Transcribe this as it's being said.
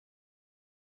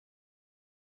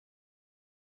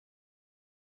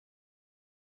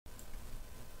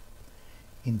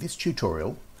In this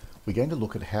tutorial, we're going to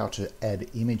look at how to add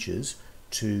images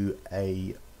to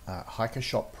a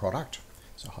Hikashop product.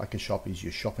 So Hikashop is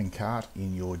your shopping cart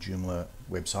in your Joomla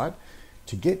website.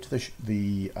 To get to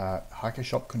the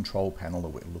Hikashop control panel that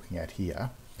we're looking at here,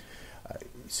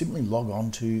 simply log on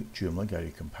to Joomla, go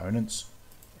to Components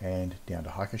and down to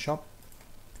Hikashop,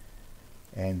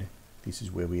 and this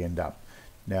is where we end up.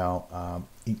 Now,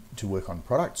 to work on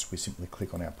products, we simply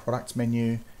click on our Products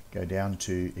menu, go down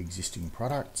to Existing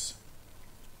Products,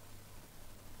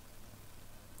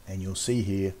 and you'll see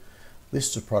here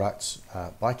lists of products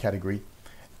by category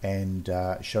and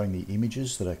showing the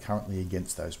images that are currently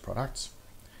against those products.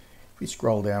 If we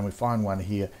scroll down, we find one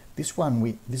here. This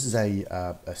is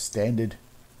a standard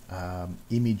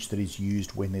image that is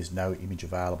used when there's no image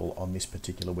available on this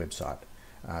particular website.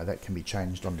 That can be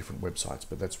changed on different websites,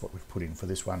 but that's what we've put in for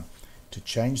this one. To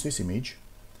change this image,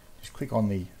 just click on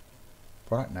the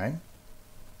product name,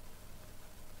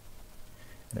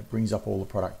 and it brings up all the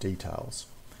product details.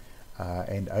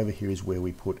 And over here is where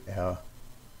we put our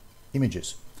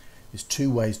images. There's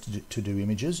two ways to do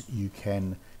images. You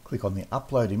can click on the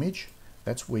upload image.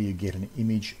 That's where you get an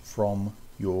image from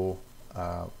your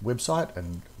website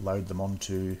and load them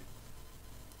onto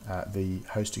the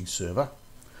hosting server.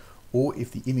 Or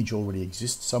if the image already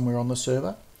exists somewhere on the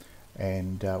server,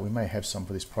 and we may have some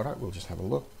for this product, we'll just have a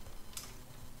look.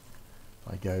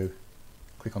 If I go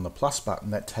click on the plus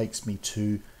button, that takes me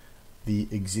to the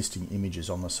existing images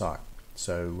on the site.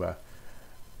 So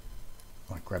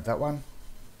I grab that one,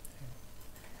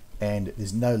 and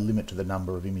there's no limit to the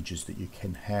number of images that you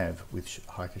can have with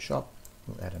Hikashop.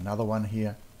 We'll add another one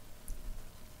here.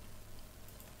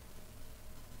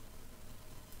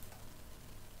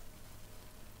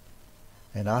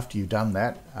 And after you've done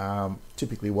that,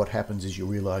 typically what happens is you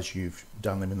realize you've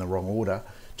done them in the wrong order.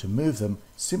 To move them,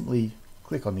 simply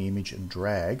click on the image and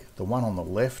drag. The one on the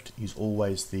left is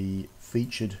always the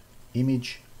featured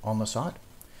image on the site.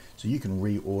 So you can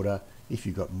reorder if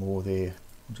you've got more there.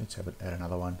 Let's add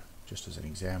another one just as an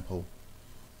example.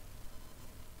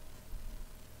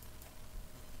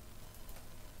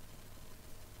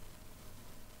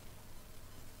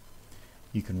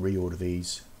 You can reorder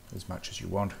these as much as you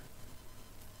want.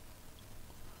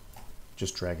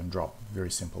 Just drag and drop,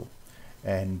 very simple.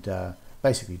 And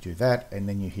basically do that, and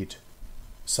then you hit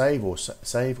save or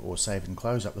save and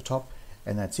close up the top,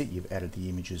 and that's it. You've added the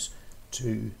images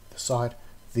to the site.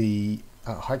 The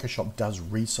Hikashop does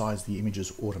resize the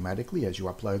images automatically as you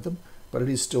upload them, but it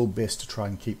is still best to try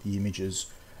and keep the images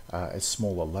as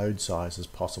small a load size as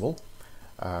possible,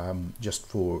 just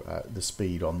for the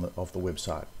speed of the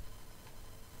website.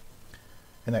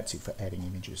 And that's it for adding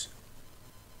images.